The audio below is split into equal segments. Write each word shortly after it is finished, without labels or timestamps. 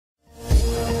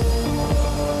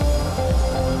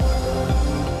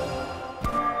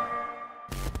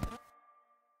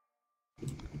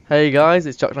Hey guys,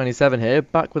 it's Chuck97 here,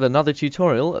 back with another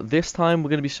tutorial. This time we're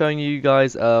going to be showing you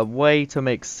guys a way to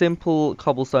make simple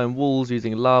cobblestone walls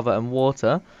using lava and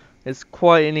water. It's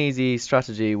quite an easy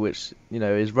strategy which,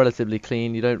 is relatively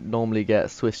clean. You don't normally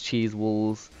get Swiss cheese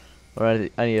walls or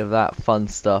any of that fun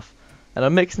stuff. And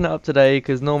I'm mixing it up today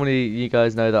because normally you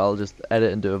guys know that I'll just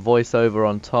edit and do a voiceover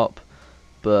on top.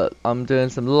 But I'm doing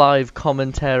some live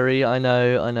commentary, I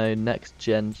know, next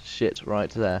gen shit right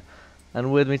there.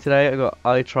 And with me today I got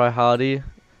I Try Hardy,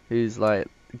 who's like,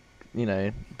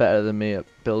 better than me at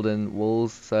building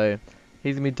walls, so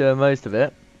he's gonna be doing most of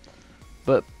it.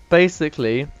 But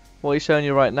basically, what he's showing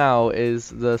you right now is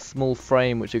the small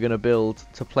frame which you're gonna build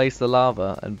to place the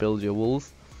lava and build your walls.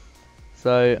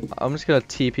 So I'm just gonna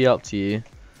TP up to you,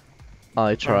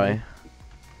 I Try,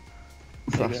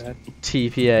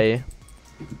 TPA,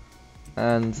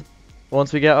 and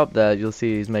once we get up there, you'll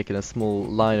see he's making a small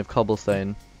line of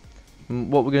cobblestone.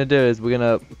 What we're going to do is we're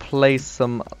going to place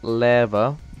some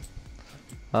lava.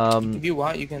 If you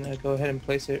want, you can go ahead and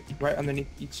place it right underneath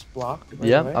each block. Right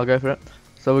yeah, away. I'll go for it.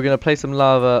 So we're going to place some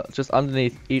lava just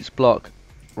underneath each block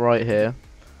right here.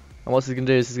 And what he's going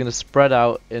to do is he's going to spread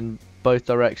out in both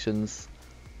directions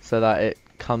so that it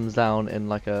comes down in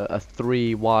like a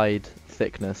 3 wide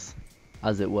thickness,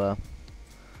 as it were.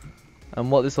 And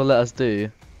what this will let us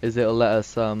do is it'll let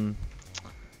us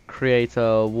create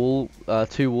a wall,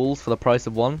 2 walls for the price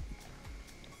of 1,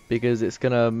 because it's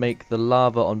gonna make the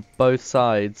lava on both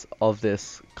sides of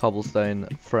this cobblestone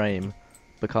frame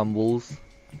become walls,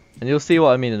 and you'll see what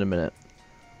I mean in a minute.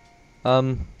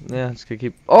 Yeah, just gonna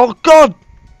keep. Oh God!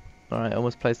 All right, I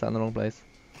almost placed that in the wrong place.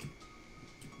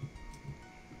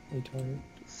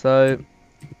 So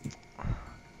I'm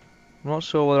not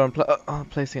sure whether I'm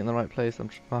placing it in the right place.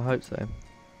 I hope so.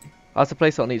 I have to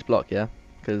place it on each block, yeah.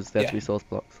 Because they have to be source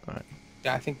blocks. Alright.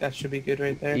 Yeah, I think that should be good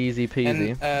right there. Easy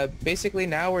peasy. And basically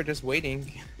now we're just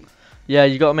waiting. Yeah,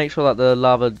 you gotta make sure that the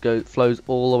lava flows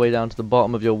all the way down to the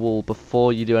bottom of your wall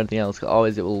before you do anything else, because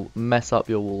otherwise it will mess up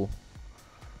your wall.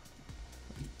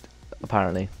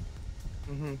 Apparently.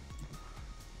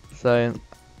 So,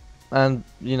 and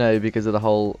because of the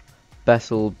whole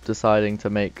vessel deciding to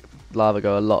make lava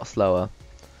go a lot slower.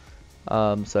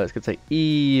 So it's going to take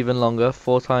even longer,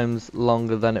 4 times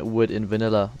longer than it would in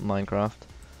vanilla Minecraft.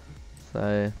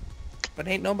 So, but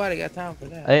ain't nobody got time for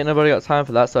that. Ain't nobody got time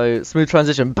for that, so smooth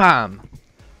transition, BAM!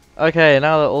 Okay,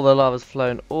 now that all the lava's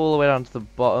flown all the way down to the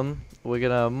bottom, we're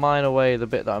going to mine away the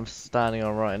bit that I'm standing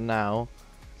on right now.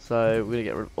 So we're going to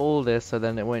get rid of all this so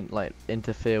then it won't like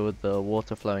interfere with the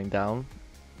water flowing down.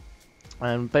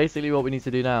 And basically what we need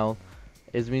to do now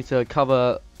is we need to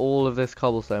cover all of this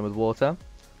cobblestone with water.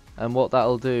 And what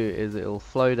that'll do is it'll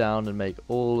flow down and make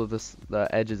all of the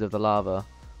edges of the lava,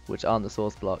 which aren't the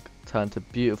source block, turn to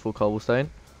beautiful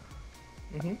cobblestone.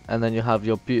 And then you'll have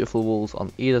your beautiful walls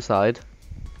on either side.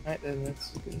 Alright, then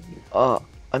that's good. Oh,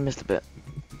 I missed a bit.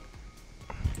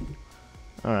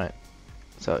 Alright,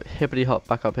 so hippity hop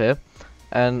back up here.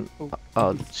 And,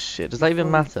 oh shit, does that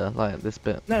even matter, like this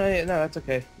bit? No, that's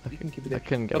okay. You can keep it there. I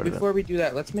couldn't get But rid of it. before we do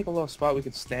that, let's make a little spot we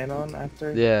could stand on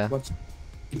after. Yeah.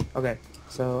 Okay,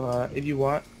 so if you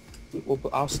want,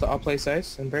 I'll place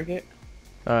ice and break it.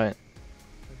 Alright.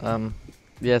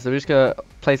 Yeah, so we're just gonna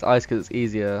place ice because it's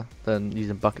easier than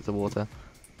using buckets of water.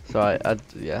 So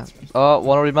yeah. Oh,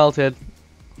 one already melted.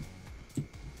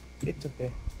 It's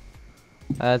okay.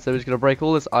 And so we're just gonna break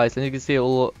all this ice, and you can see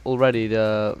already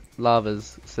the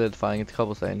lava's solidifying into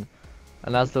cobblestone.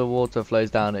 And as the water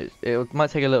flows down, it might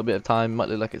take a little bit of time, might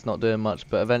look like it's not doing much,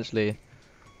 but eventually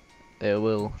it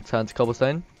will turn to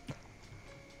cobblestone.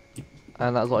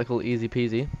 And that's what I call easy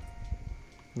peasy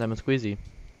lemon squeezy.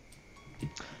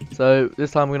 So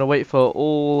this time we're going to wait for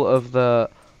all of the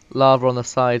lava on the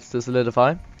sides to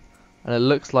solidify. And it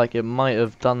looks like it might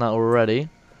have done that already.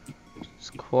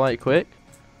 It's quite quick.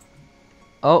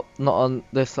 Oh, not on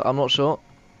this, I'm not sure.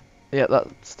 Yeah,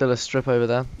 that's still a strip over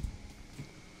there.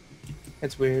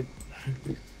 It's weird.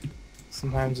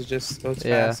 Sometimes it just goes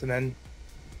fast,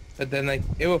 but then like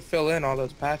it will fill in all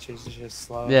those patches. It's just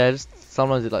slow. Yeah, just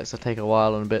sometimes it likes to take a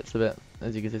while on bits of it.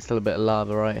 As you can see, still a bit of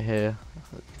lava right here.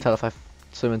 Tell if I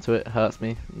swim into it, hurts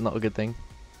me. Not a good thing.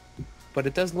 But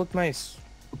it does look nice.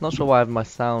 Not sure why I have my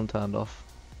sound turned off,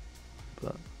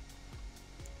 but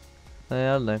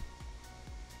yeah, I don't know.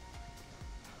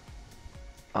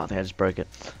 Oh, I think I just broke it.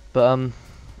 But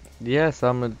yes,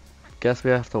 I'm gonna guess we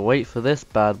have to wait for this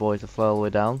bad boy to flow all the way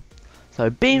down.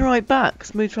 So be right back.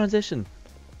 Smooth transition.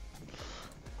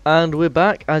 And we're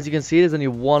back. As you can see, there's only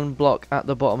 1 block at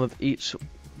the bottom of each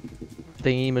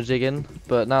thingy-majiggin,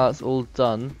 but now it's all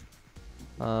done.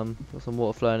 Got some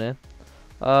water flowing here.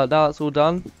 Now that's all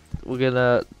done, we're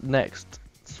gonna next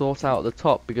sort out the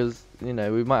top, because you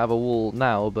know we might have a wall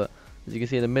now, but as you can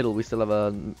see in the middle we still have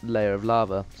a layer of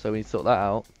lava, so we need to sort that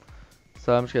out.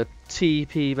 So I'm just going to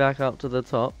TP back up to the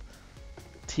top.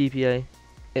 TPA,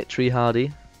 Itry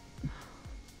Hardy.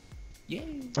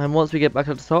 Yay. And once we get back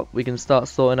up to the top, we can start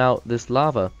sorting out this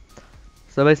lava.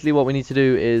 So basically what we need to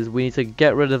do is we need to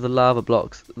get rid of the lava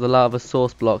blocks, the lava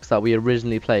source blocks that we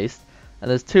originally placed.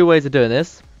 And there's two ways of doing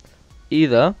this.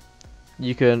 Either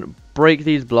you can break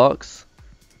these blocks,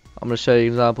 I'm going to show you an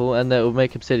example, and that will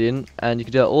make obsidian, and you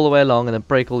can do it all the way along and then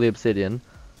break all the obsidian.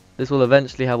 This will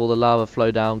eventually have all the lava flow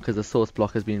down because the source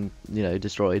block has been, you know,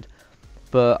 destroyed.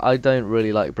 But I don't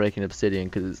really like breaking obsidian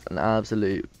because it's an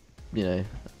absolute, you know,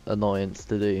 annoyance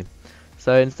to do.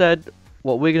 So instead,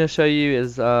 what we're going to show you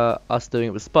is us doing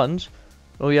it with sponge.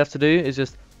 All you have to do is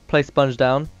just place sponge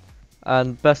down,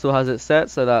 and Bestel has it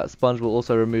set so that sponge will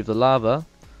also remove the lava.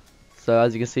 So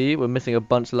as you can see, we're missing a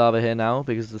bunch of lava here now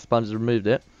because the sponge has removed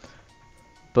it.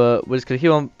 But we're just going to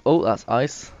keep on... Oh, that's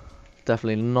ice.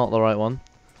 Definitely not the right one.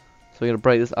 So we're going to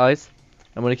break this ice.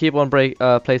 I'm going to keep on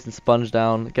placing sponge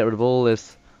down, get rid of all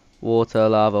this water,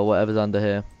 lava, whatever's under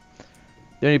here.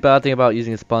 The only bad thing about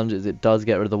using a sponge is it does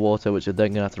get rid of the water, which you're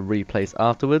then going to have to replace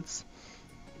afterwards.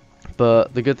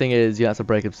 But the good thing is you have to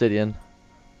break obsidian,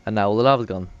 and now all the lava's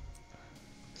gone.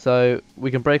 So we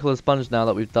can break all the sponge now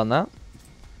that we've done that.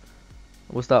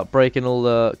 We'll start breaking all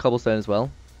the cobblestone as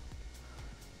well.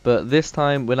 But this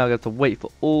time we're now going to have to wait for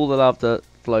all the lava to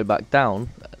flow back down,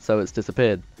 so it's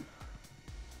disappeared.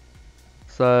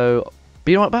 So,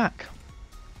 be right back.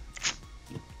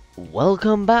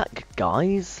 Welcome back,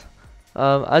 guys.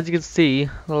 As you can see,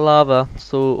 the lava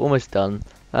is almost done.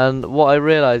 And what I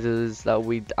realised is that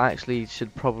we actually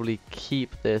should probably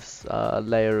keep this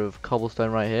layer of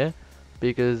cobblestone right here,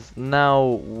 because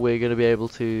now we're going to be able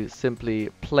to simply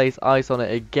place ice on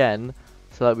it again,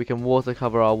 so that we can water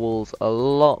cover our walls a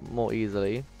lot more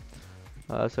easily.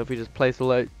 So if we just place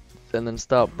all out and then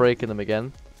start breaking them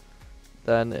again,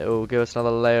 then it will give us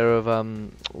another layer of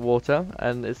water,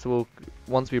 and this will,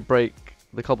 once we break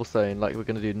the cobblestone like we're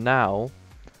going to do now,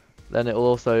 then it will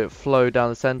also flow down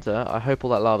the center. I hope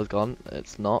all that lava's gone.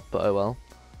 It's not, but oh well.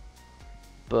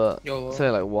 But it's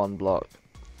only like one block.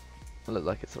 It looks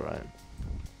like it's alright.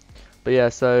 But yeah,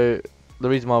 so the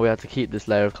reason why we had to keep this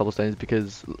layer of cobblestone is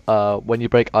because when you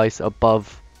break ice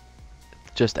above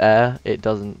just air, it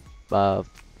doesn't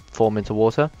form into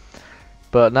water.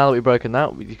 But now that we've broken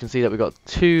that, you can see that we've got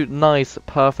two nice,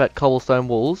 perfect cobblestone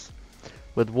walls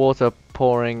with water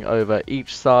pouring over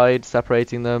each side,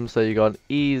 separating them. So you got an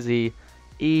easy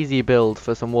build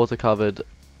for some water-covered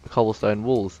cobblestone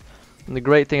walls. And the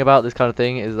great thing about this kind of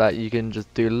thing is that you can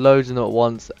just do loads of them at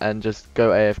once and just go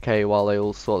AFK while they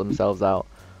all sort themselves out.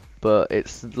 But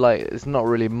it's not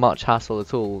really much hassle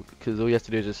at all, because all you have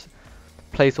to do is just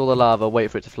place all the lava,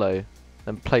 wait for it to flow,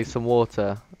 then place some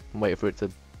water and wait for it to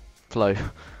flow, and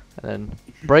then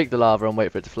break the lava and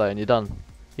wait for it to flow, and you're done.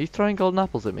 Are you throwing golden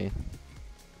apples at me?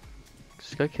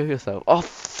 Just go kill yourself.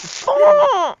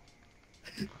 Oh,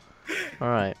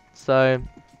 alright, so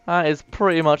that is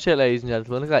pretty much it, ladies and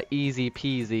gentlemen. Look at that easy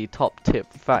peasy top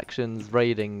tip factions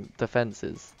raiding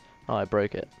defenses. Oh, I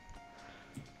broke it.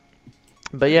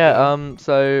 But yeah,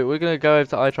 so we're gonna go over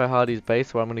to I Try Hardy's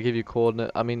base, where I'm gonna give you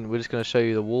coordinate. I mean, we're just gonna show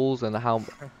you the walls and how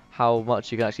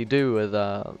much you can actually do with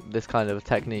this kind of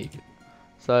technique.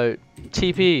 So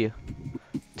TP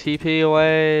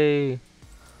away.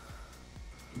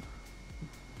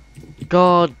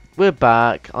 God, we're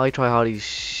back. I Try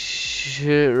Hardy's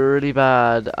really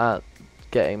bad at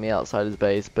getting me outside his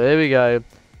base, but here we go.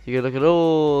 You can look at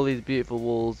all these beautiful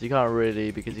walls. You can't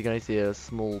really, because you can only see a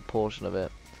small portion of it.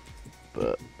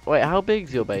 But wait, how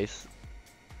big's your base?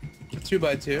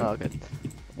 2x2. Oh, okay.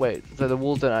 Wait, so the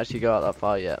walls don't actually go out that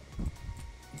far yet?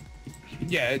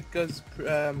 Yeah, it goes.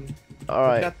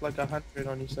 Alright. Got like 100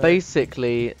 on each side.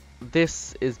 Basically,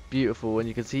 this is beautiful, and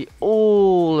you can see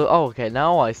all. Oh, okay,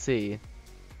 now I see.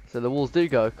 So the walls do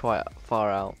go quite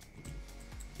far out.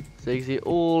 So you can see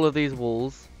all of these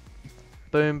walls.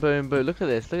 Boom, boom, boom. Look at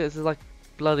this. Look at this. Is like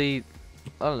bloody,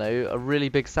 I don't know, a really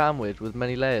big sandwich with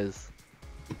many layers.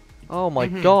 Oh my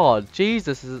god,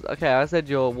 Jesus is okay. I said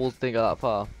your walls didn't go that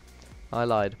far. I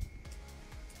lied.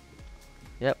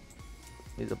 Yep.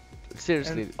 These are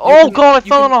seriously. Oh god, I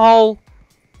fell in a hole.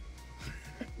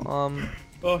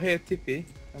 Oh, here, Tippy.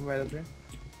 I'm right up here.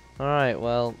 All right.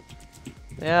 Well.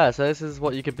 Yeah. So this is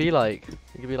what you could be like.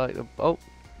 You could be like the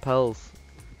pearls.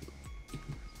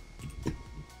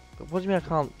 What do you mean I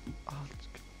can't? Oh.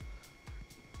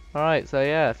 All right. So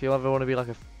yeah, if you ever want to be like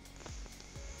a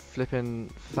flipping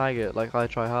faggot like I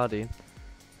Try Hardy,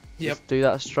 just do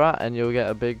that strat and you'll get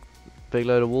a big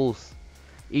load of walls.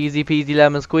 Easy peasy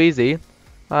lemon squeezy.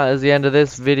 That is the end of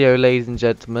this video, ladies and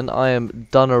gentlemen. I am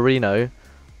Donorino.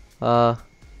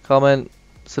 Comment,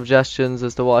 suggestions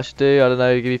as to what I should do. I don't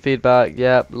know, give me feedback.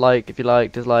 Yeah, like if you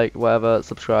like, dislike, whatever.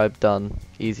 Subscribe, done.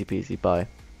 Easy peasy, bye.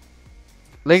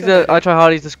 Link to I Try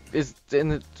Hardy's is in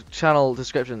the channel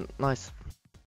description. Nice.